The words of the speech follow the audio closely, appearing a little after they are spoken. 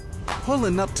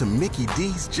Pulling up to Mickey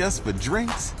D's just for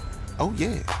drinks? Oh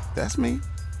yeah, that's me.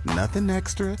 Nothing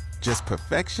extra, just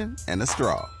perfection and a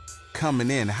straw. Coming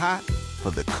in hot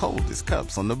for the coldest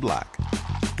cups on the block.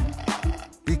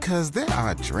 Because there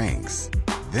are drinks.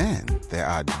 Then there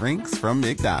are drinks from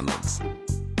McDonald's.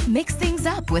 Mix things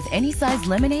up with any size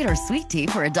lemonade or sweet tea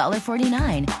for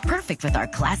 $1.49. Perfect with our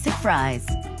classic fries.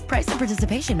 Price and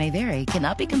participation may vary.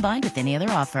 Cannot be combined with any other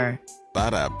offer.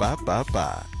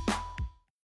 Ba-da-ba-ba-ba.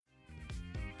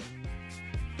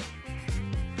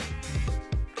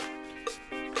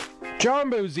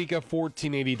 John Bozica,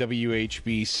 1480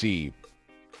 WHBC.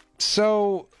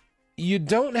 So, you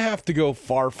don't have to go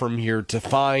far from here to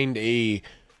find a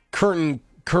current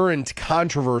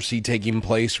controversy taking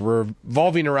place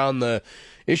revolving around the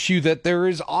issue that there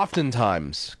is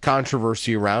oftentimes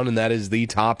controversy around, and that is the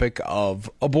topic of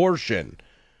abortion.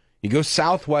 You go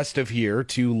southwest of here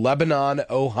to Lebanon,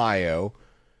 Ohio,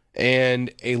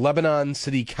 and a Lebanon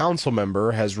city council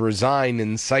member has resigned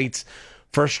and cites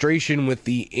frustration with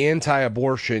the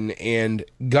anti-abortion and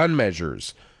gun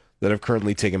measures that have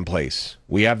currently taken place.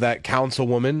 We have that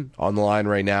councilwoman on the line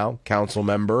right now, council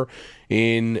member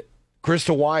in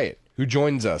Krista Wyatt, who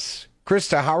joins us.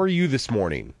 Krista, how are you this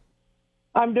morning?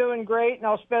 I'm doing great, and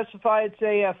I'll specify it's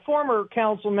a former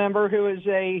council member who is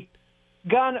a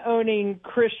gun-owning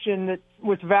Christian that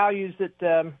with values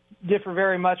that differ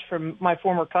very much from my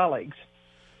former colleagues.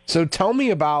 So tell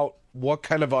me about what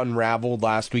kind of unraveled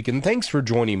last week, and thanks for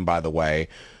joining, by the way.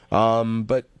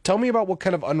 But tell me about what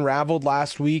kind of unraveled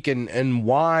last week and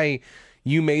why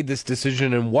you made this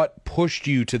decision and what pushed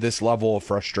you to this level of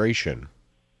frustration.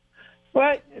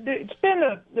 Well, it's been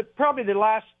probably the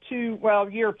last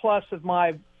year plus of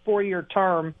my 4-year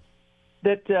term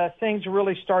that things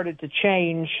really started to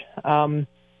change.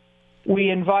 We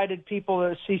invited people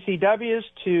to CCWs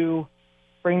to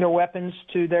bring their weapons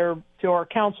to our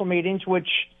council meetings, which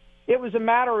it was a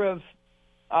matter of,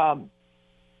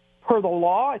 per the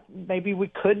law, maybe we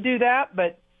could do that,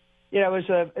 but as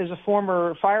a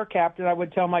former fire captain, I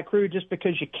would tell my crew just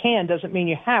because you can doesn't mean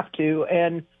you have to,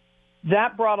 and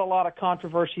that brought a lot of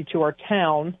controversy to our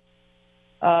town.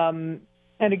 And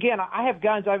again, I have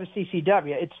guns. I have a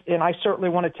CCW, and I certainly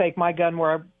want to take my gun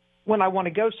when I want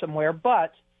to go somewhere,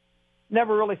 but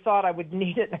never really thought I would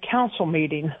need it in a council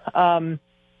meeting. So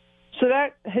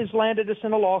that has landed us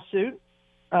in a lawsuit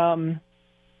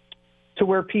to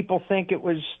where people think it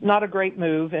was not a great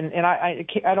move, and I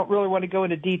don't really want to go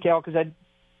into detail because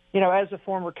as a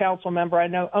former council member, I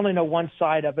only know one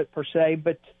side of it per se,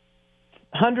 but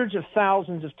hundreds of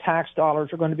thousands of tax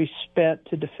dollars are going to be spent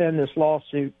to defend this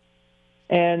lawsuit.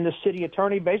 And the city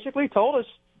attorney basically told us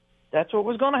that's what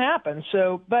was going to happen.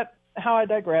 So, but how I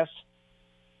digress.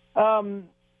 I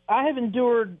have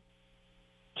endured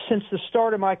since the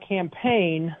start of my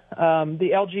campaign the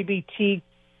LGBT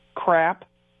crap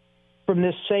from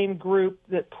this same group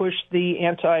that pushed the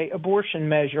anti-abortion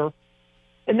measure.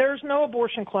 And there's no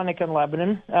abortion clinic in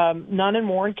Lebanon, none in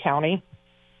Warren County,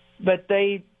 but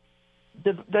they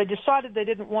decided they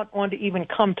didn't want one to even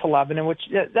come to Lebanon, which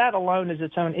that alone is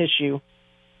its own issue.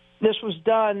 This was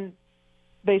done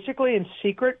basically in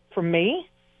secret from me.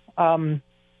 At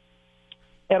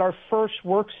our first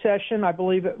work session, I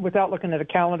believe, without looking at a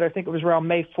calendar, I think it was around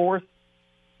May 4th,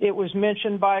 it was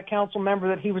mentioned by a council member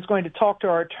that he was going to talk to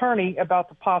our attorney about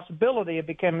the possibility of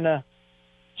becoming a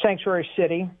sanctuary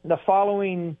city. The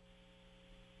following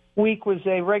week was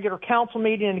a regular council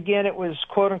meeting, and again, it was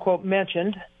quote-unquote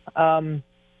mentioned. And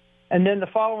then the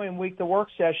following week, the work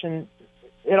session,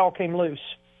 it all came loose.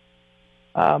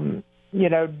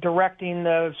 Directing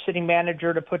the city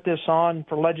manager to put this on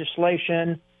for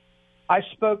legislation. I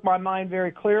spoke my mind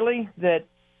very clearly that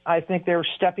I think they were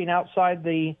stepping outside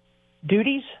the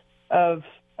duties of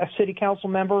a city council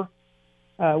member,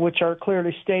 which are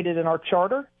clearly stated in our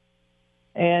charter.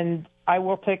 And I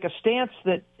will take a stance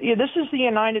that this is the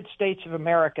United States of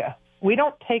America. We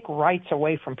don't take rights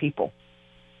away from people.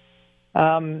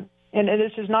 And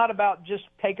this is not about just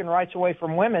taking rights away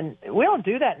from women. We don't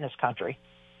do that in this country.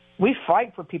 We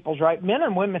fight for people's rights. Men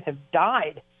and women have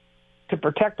died to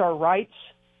protect our rights.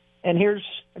 And here's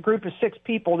a group of 6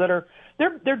 people that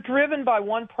they're driven by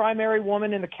one primary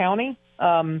woman in the county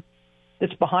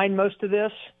that's behind most of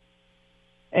this.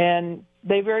 And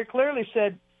they very clearly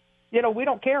said, we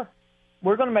don't care.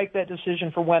 We're going to make that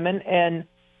decision for women. And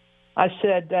I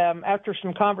said, after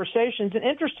some conversations, and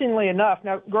interestingly enough,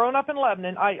 now growing up in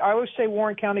Lebanon, I always say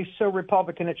Warren County is so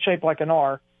Republican it's shaped like an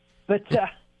R. But,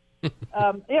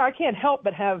 I can't help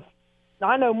but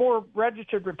I know more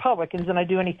registered Republicans than I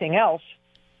do anything else.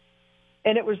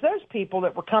 And it was those people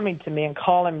that were coming to me and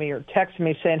calling me or texting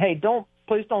me saying, hey, don't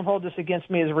please don't hold this against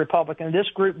me as a Republican. This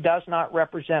group does not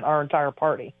represent our entire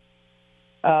party.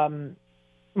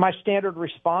 My standard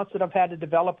response that I've had to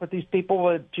develop with these people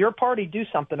is, your party, do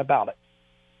something about it.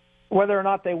 Whether or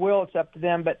not they will, it's up to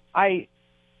them. But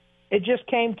it just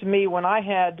came to me when I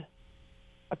had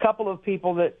a couple of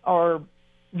people that are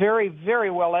very,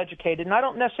 very well educated, and I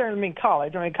don't necessarily mean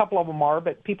college. I mean, a couple of them are,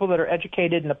 but people that are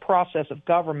educated in the process of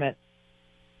government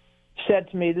said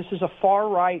to me, this is a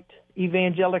far-right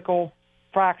evangelical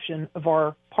fraction of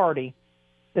our party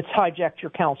that's hijacked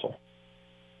your council.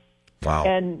 Wow.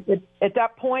 And at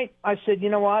that point, I said, you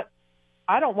know what?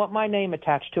 I don't want my name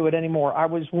attached to it anymore. I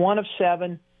was one of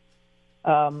 7.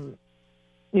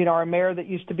 Our mayor that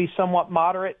used to be somewhat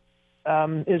moderate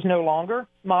is no longer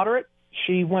moderate.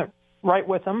 She went right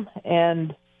with them.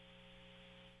 And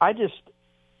I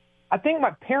think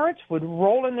my parents would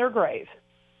roll in their grave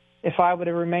if I would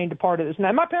have remained a part of this.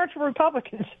 Now, my parents were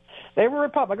Republicans. They were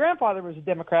Republicans. My grandfather was a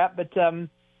Democrat, but,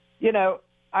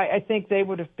 I think they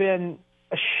would have been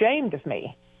ashamed of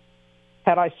me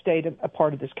had I stayed a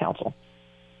part of this council.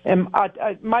 And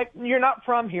you're not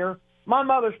from here. My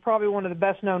mother's probably one of the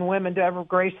best-known women to ever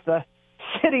grace the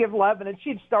city of Lebanon.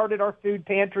 She'd started our food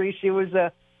pantry. She was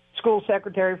a school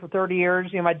secretary for 30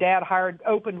 years. My dad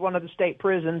opened one of the state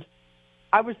prisons.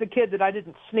 I was the kid that I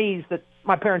didn't sneeze, that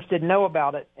my parents didn't know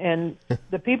about it. And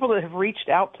the people that have reached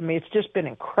out to me, it's just been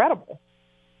incredible.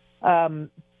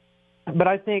 But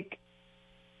I think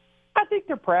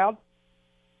they're proud.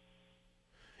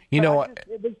 You know what?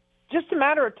 It was just a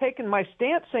matter of taking my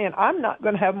stance, saying I'm not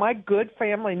going to have my good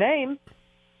family name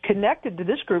connected to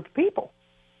this group of people.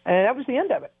 And that was the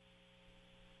end of it.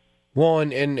 Well,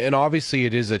 and obviously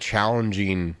it is a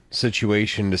challenging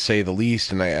situation, to say the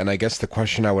least. And I guess the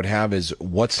question I would have is,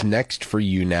 what's next for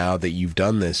you now that you've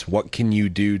done this? What can you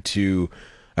do to,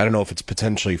 I don't know if it's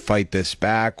potentially fight this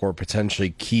back or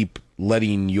potentially keep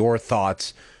letting your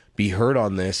thoughts be heard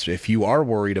on this, if you are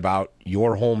worried about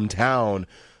your hometown,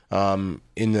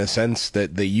 in the sense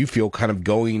that you feel kind of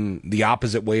going the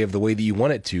opposite way of the way that you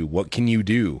want it to? What can you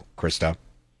do, Krista?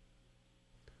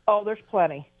 Oh, there's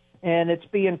plenty. And it's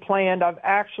being planned.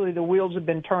 The wheels have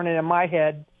been turning in my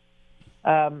head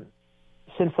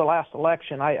since the last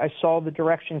election. I saw the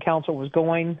direction council was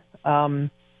going.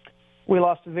 We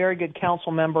lost a very good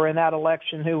council member in that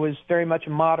election who was very much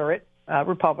a moderate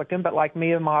Republican, but like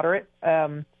me, a moderate,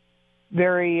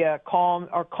 very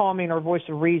calming, our voice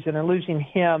of reason. And losing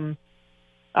him,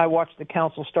 I watched the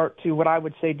council start to, what I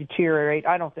would say, deteriorate.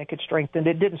 I don't think it strengthened.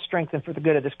 It didn't strengthen for the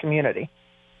good of this community.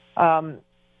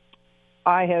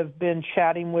 I have been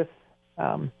chatting with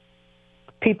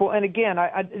people, and again,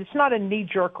 it's not a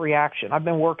knee-jerk reaction. I've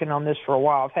been working on this for a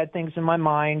while. I've had things in my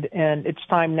mind, and it's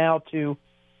time now to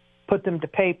put them to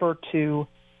paper, to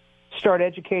start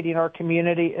educating our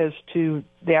community as to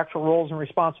the actual roles and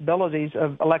responsibilities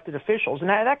of elected officials. And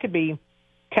that could be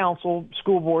council,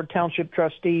 school board, township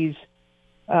trustees.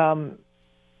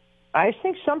 I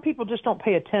think some people just don't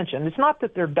pay attention. It's not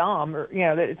that they're dumb, or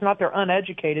it's not they're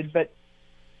uneducated, but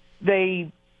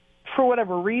they, for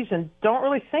whatever reason, don't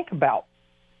really think about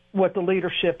what the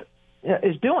leadership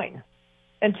is doing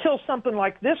until something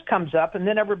like this comes up, and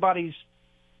then everybody's,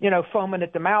 foaming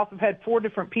at the mouth. I've had 4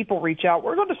 different people reach out.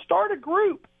 We're going to start a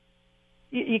group.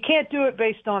 You can't do it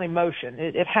based on emotion.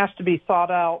 It has to be thought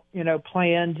out,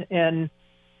 planned. And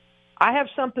I have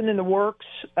something in the works.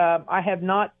 I have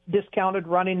not discounted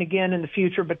running again in the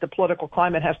future, but the political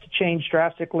climate has to change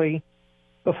drastically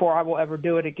before I will ever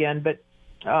do it again. But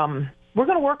we're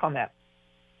going to work on that.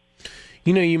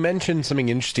 You mentioned something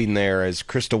interesting there, as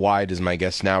Krista Wyatt is my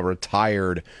guest now,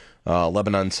 retired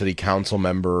Lebanon City Council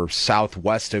member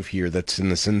southwest of here, that's in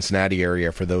the Cincinnati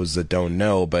area for those that don't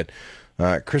know. But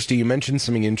Krista, you mentioned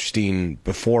something interesting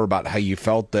before about how you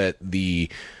felt that the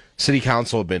city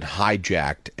council had been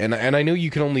hijacked. And I know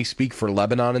you can only speak for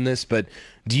Lebanon in this, but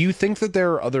do you think that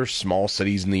there are other small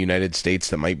cities in the United States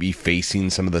that might be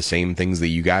facing some of the same things that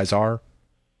you guys are?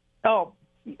 Oh,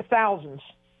 thousands.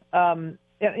 And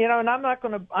I'm not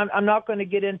going to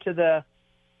get into the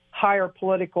higher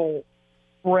political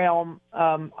realm.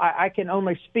 I can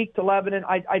only speak to Lebanon.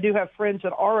 I do have friends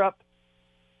that are up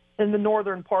in the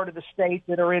northern part of the state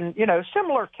that are in,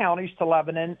 similar counties to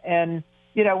Lebanon. And,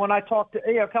 when I talked to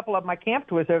a couple of them I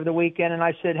camped with over the weekend, and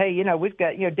I said, hey, we've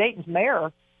got, Dayton's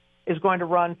mayor is going to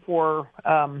run for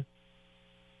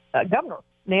governor,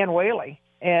 Nan Whaley.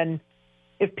 And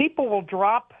if people will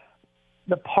drop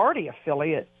the party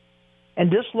affiliate and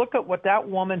just look at what that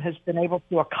woman has been able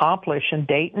to accomplish in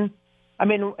Dayton. I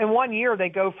mean, in 1 year, they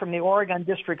go from the Oregon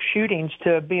district shootings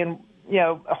to being,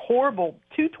 a horrible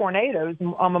 2 tornadoes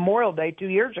on Memorial Day 2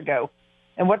 years ago.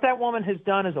 And what that woman has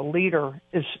done as a leader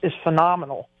is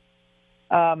phenomenal.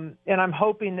 And I'm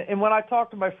hoping, and when I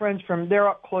talk to my friends they're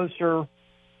up closer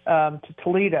to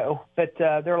Toledo, but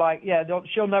they're like, yeah,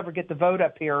 she'll never get the vote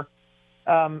up here.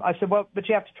 I said, well, but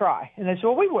you have to try. And they said,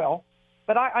 well, we will.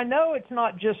 But I know it's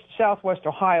not just Southwest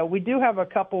Ohio. We do have a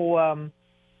couple,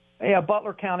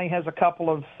 Butler County has a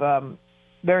couple of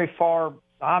very far,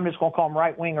 I'm just going to call them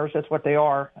right-wingers, that's what they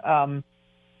are,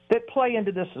 that play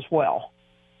into this as well.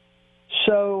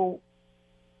 So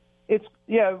it's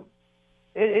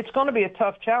going to be a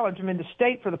tough challenge. I mean, the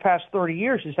state for the past 30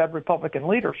 years has had Republican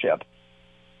leadership.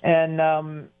 And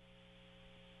the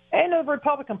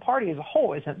Republican Party as a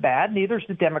whole isn't bad. Neither is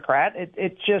the Democrat.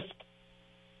 It's just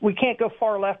we can't go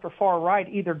far left or far right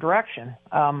either direction.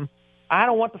 I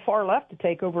don't want the far left to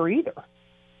take over either.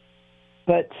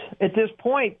 But at this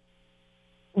point,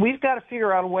 we've got to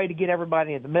figure out a way to get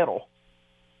everybody in the middle.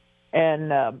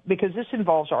 And because this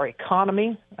involves our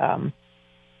economy. As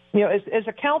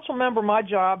a council member, my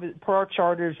job per our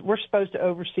charters, we're supposed to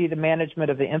oversee the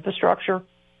management of the infrastructure,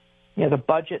 the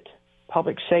budget,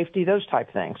 public safety, those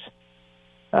type things.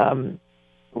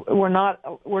 We're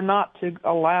not to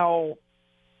allow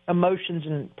emotions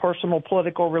and personal,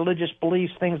 political, religious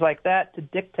beliefs, things like that, to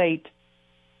dictate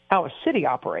how a city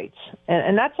operates.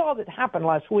 And that's all that happened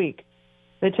last week.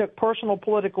 They took personal,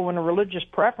 political, and religious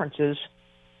preferences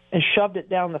and shoved it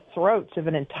down the throats of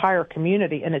an entire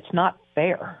community, and it's not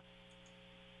fair.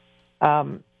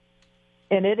 And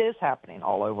it is happening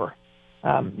all over.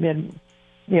 And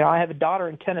I have a daughter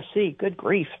in Tennessee. Good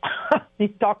grief. You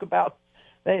talk about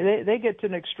they get to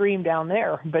an extreme down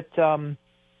there. But,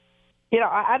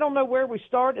 I don't know where we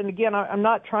start. And, again, I'm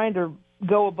not trying to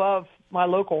go above my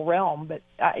local realm, but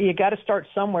you got to start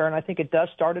somewhere, and I think it does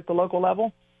start at the local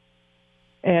level.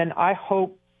 And I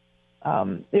hope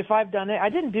if I've done it, I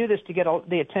didn't do this to get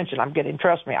the attention I'm getting.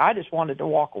 Trust me, I just wanted to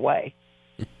walk away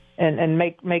and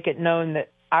make it known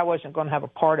that I wasn't going to have a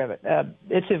part of it.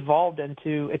 It's evolved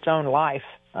into its own life.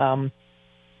 And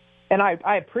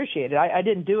I appreciate it. I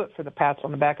didn't do it for the pats on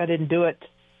the back. I didn't do it,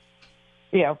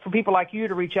 for people like you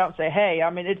to reach out and say, hey, I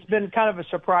mean, it's been kind of a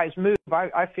surprise move.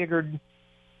 I figured,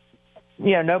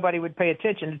 nobody would pay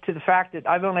attention to the fact that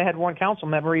I've only had one council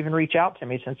member even reach out to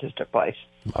me since this took place.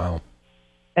 Wow.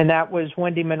 And that was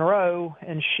Wendy Monroe,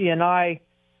 and she and I,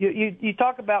 you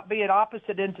talk about being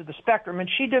opposite ends of the spectrum, and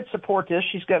she did support this.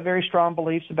 She's got very strong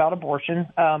beliefs about abortion.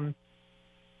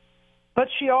 But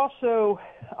she also,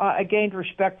 I gained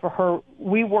respect for her.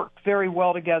 We worked very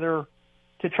well together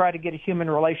to try to get a Human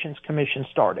Relations Commission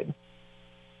started.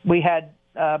 We had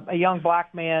a young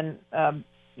black man,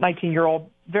 19-year-old,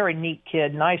 very neat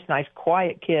kid, nice,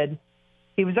 quiet kid.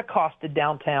 He was accosted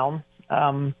downtown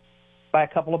by a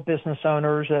couple of business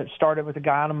owners. It started with a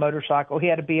guy on a motorcycle. He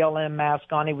had a BLM mask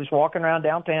on. He was walking around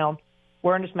downtown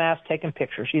wearing his mask, taking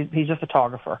pictures. He's a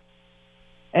photographer.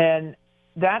 And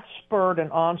that spurred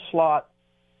an onslaught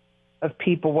of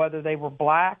people, whether they were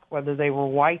black, whether they were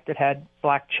white that had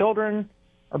black children,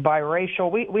 or biracial.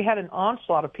 We had an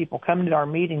onslaught of people coming to our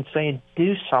meetings saying,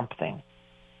 do something.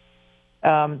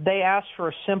 They asked for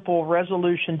a simple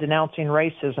resolution denouncing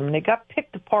racism, and it got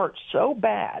picked apart so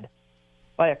bad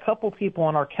by a couple people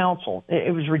on our council.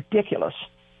 It was ridiculous.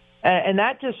 And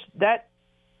that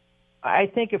I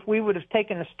think if we would have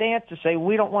taken a stance to say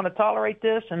we don't want to tolerate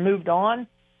this and moved on,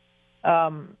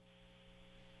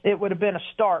 it would have been a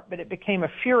start, but it became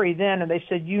a fury then, and they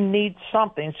said, you need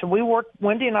something. So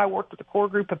Wendy and I worked with a core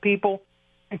group of people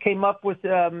and came up with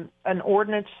an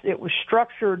ordinance. It was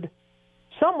structured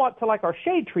somewhat to like our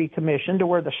Shade Tree Commission, to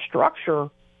where the structure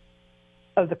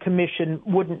of the commission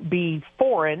wouldn't be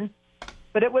foreign,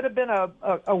 but it would have been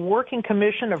a working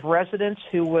commission of residents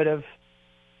who would have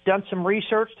done some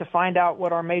research to find out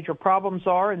what our major problems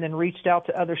are, and then reached out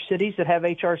to other cities that have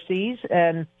HRCs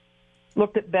and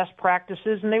looked at best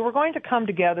practices, and they were going to come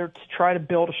together to try to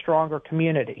build a stronger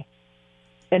community.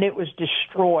 And it was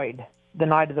destroyed the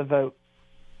night of the vote.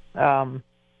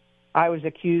 I was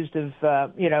accused of,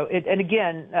 and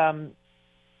again,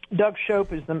 Doug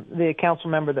Shope is the council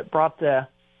member that brought the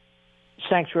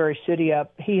sanctuary city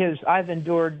up. I've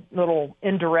endured little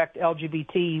indirect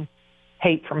LGBT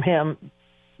hate from him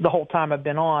the whole time I've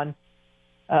been on.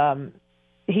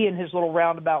 He, in his little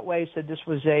roundabout way, said this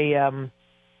was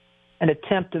an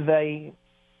attempt of a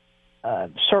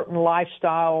certain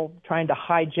lifestyle, trying to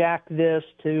hijack this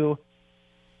to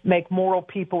make moral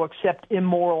people accept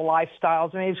immoral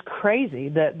lifestyles. I mean, it's crazy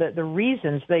the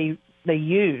reasons they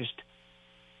used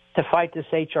to fight this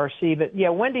HRC. But yeah,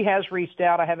 Wendy has reached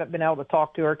out. I haven't been able to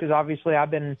talk to her because obviously I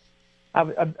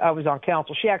was on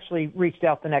council. She actually reached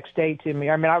out the next day to me.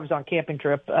 I mean, I was on camping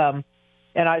trip,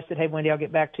 And I said, hey, Wendy, I'll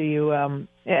get back to you. And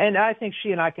I think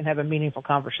she and I can have a meaningful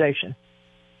conversation.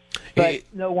 But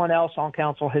no one else on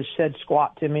council has said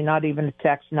squat to me, not even a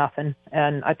text, nothing.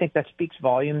 And I think that speaks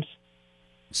volumes.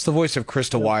 It's the voice of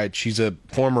Krista Wyatt. She's a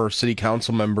former city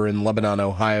council member in Lebanon,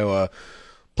 Ohio, a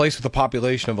place with a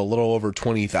population of a little over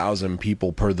 20,000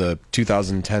 people per the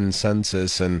 2010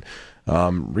 census, and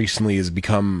recently has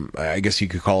become, I guess you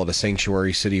could call it, a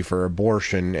sanctuary city for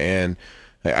abortion. And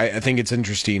I think it's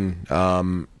interesting,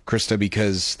 Krista,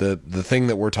 because the thing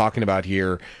that we're talking about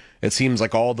here, it seems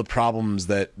like all the problems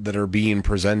that are being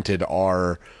presented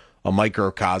are a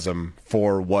microcosm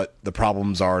for what the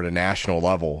problems are at a national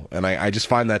level. And I just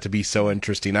find that to be so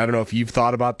interesting. I don't know if you've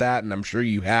thought about that, and I'm sure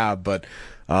you have, but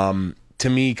to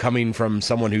me, coming from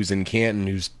someone who's in Canton,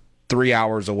 who's 3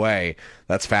 hours away,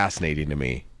 that's fascinating to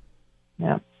me.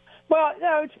 Yeah. Well,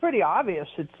 no, it's pretty obvious.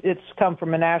 It's come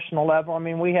from a national level. I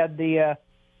mean, we had the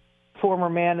former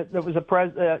man that was a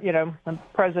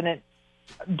president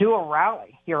do a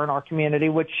rally here in our community,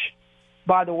 which,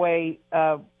 by the way,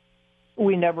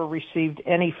 we never received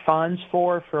any funds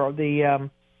for the.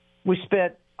 We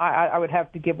spent. I would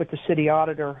have to get with the city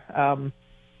auditor.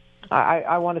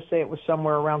 I want to say it was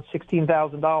somewhere around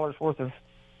 $16,000 worth of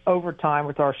overtime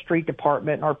with our street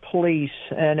department and our police,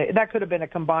 and that could have been a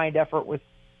combined effort with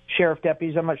sheriff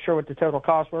deputies. I'm not sure what the total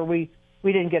cost were. We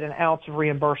didn't get an ounce of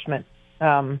reimbursement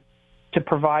to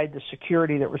provide the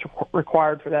security that was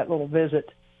required for that little visit.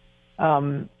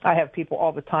 I have people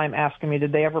all the time asking me,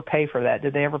 did they ever pay for that?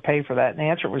 Did they ever pay for that? And the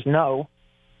answer was no.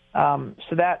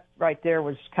 So that right there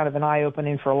was kind of an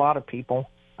eye-opening for a lot of people.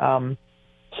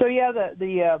 So yeah,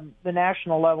 the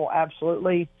national level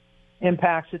absolutely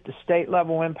impacts it. The state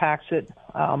level impacts it.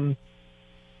 And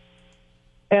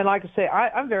like I say,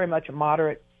 I'm very much a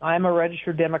moderate. I'm a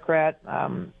registered Democrat.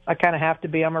 I kind of have to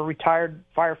be. I'm a retired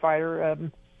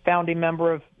firefighter, founding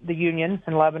member of the union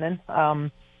in Lebanon.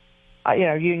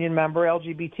 Union member,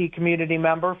 LGBT community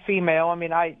member, female. I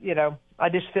mean, I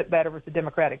just fit better with the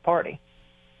Democratic Party.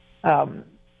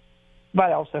 But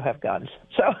I also have guns.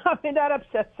 So, I mean, that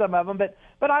upsets some of them.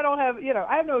 But I don't have,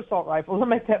 I have no assault rifles. I'll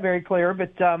make that very clear.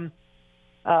 But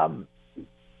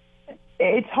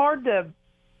it's hard to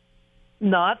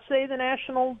not say the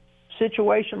national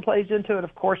situation plays into it.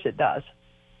 Of course it does.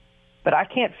 But I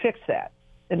can't fix that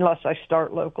unless I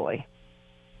start locally.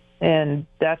 And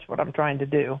that's what I'm trying to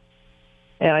do.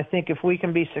 And I think if we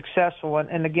can be successful,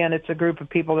 and again, it's a group of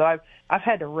people that I've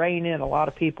had to rein in a lot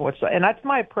of people. And that's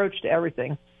my approach to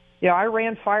everything. I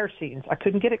ran fire scenes. I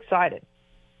couldn't get excited.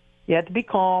 You have to be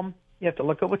calm. You have to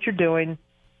look at what you're doing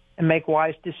and make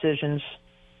wise decisions,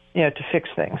 to fix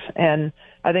things. And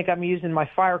I think I'm using my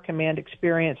fire command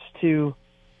experience to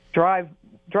drive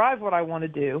what I want to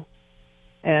do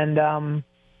and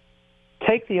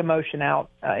take the emotion out.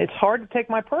 It's hard to take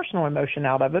my personal emotion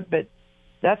out of it, but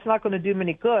that's not going to do me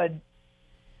any good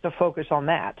to focus on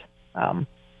that. I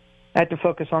have to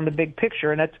focus on the big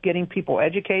picture, and that's getting people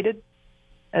educated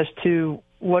as to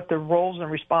what the roles and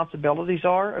responsibilities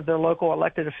are of their local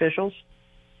elected officials.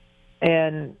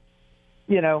 And,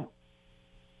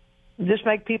 just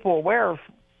make people aware of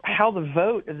how the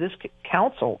vote of this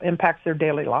council impacts their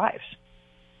daily lives.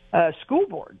 School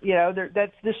board,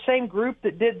 that's the same group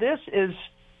that did this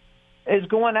is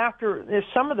going after,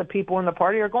 some of the people in the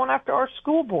party are going after our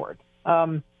school board.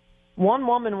 One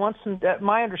woman wants them,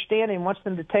 my understanding, wants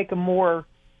them to take a more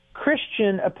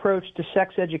Christian approach to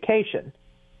sex education.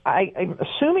 I'm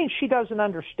assuming she doesn't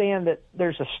understand that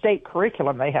there's a state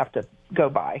curriculum they have to go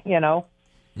by,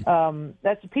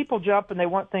 That's people jump and they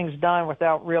want things done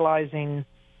without realizing,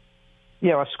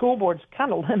 a school board's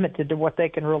kind of limited to what they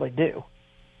can really do.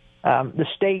 The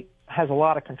state has a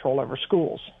lot of control over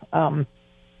schools. So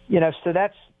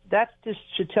that's just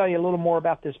should tell you a little more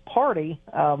about this party,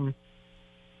 or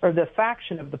the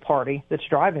faction of the party that's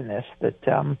driving this.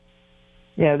 That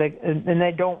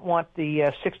they don't want the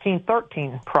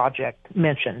 1613 project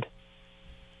mentioned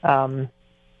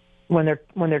when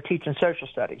they're teaching social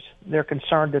studies. They're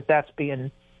concerned that that's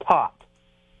being taught.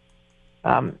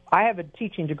 I have a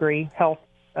teaching degree, health,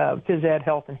 phys ed,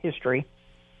 health, and history,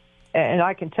 and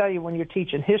I can tell you when you're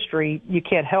teaching history, you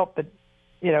can't help but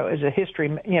as a history,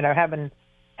 having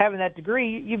that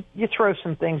degree, you throw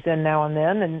some things in now and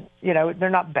then, and they're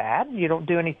not bad. You don't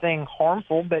do anything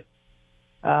harmful, but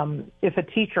if a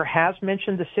teacher has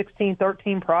mentioned the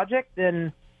 1613 project,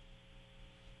 then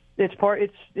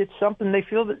it's something they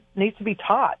feel that needs to be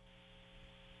taught.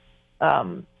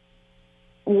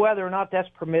 Whether or not that's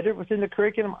permitted within the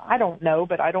curriculum, I don't know,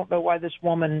 but I don't know why this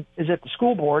woman is at the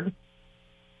school board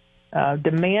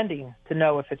demanding to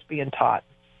know if it's being taught.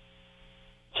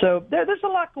 So there's a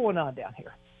lot going on down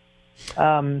here.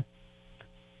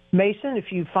 Mason,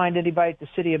 if you find anybody at the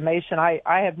city of Mason, I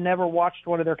have never watched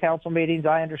one of their council meetings.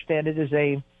 I understand it is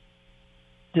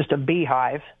just a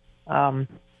beehive. The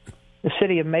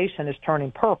city of Mason is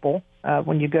turning purple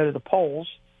when you go to the polls.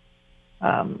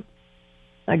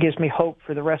 That gives me hope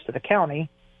for the rest of the county.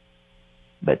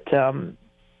 But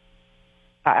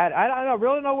I don't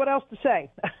really know what else to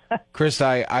say.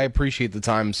 Krista, I appreciate the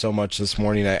time so much this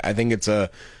morning. I think it's a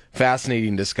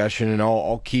fascinating discussion, and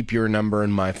I'll keep your number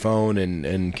in my phone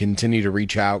and continue to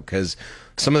reach out, because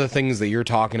some of the things that you're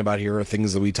talking about here are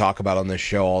things that we talk about on this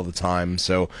show all the time.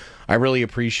 So I really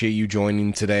appreciate you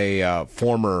joining today,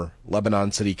 former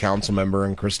Lebanon City Council member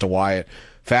and Krista Wyatt.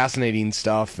 Fascinating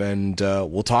stuff, and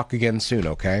we'll talk again soon,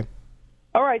 okay?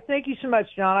 All right. Thank you so much,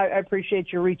 John. I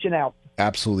appreciate you reaching out.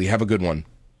 Absolutely. Have a good one.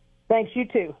 Thanks. You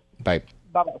too. Bye.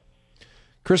 Bye-bye.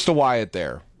 Krista Wyatt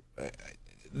there.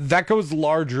 That goes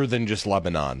larger than just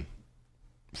Lebanon,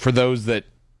 for those that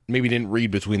maybe didn't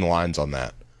read between the lines on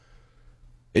that.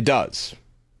 It does.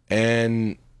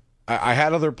 And I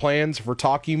had other plans for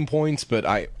talking points, but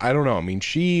I don't know. I mean,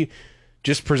 she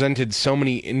just presented so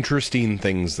many interesting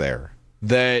things there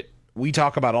that we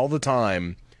talk about all the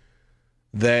time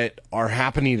that are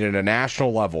happening at a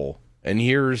national level. And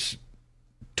here's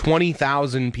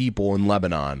 20,000 people in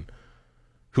Lebanon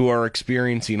who are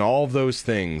experiencing all of those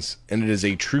things, and it is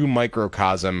a true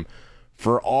microcosm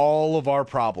for all of our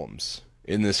problems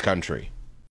in this country.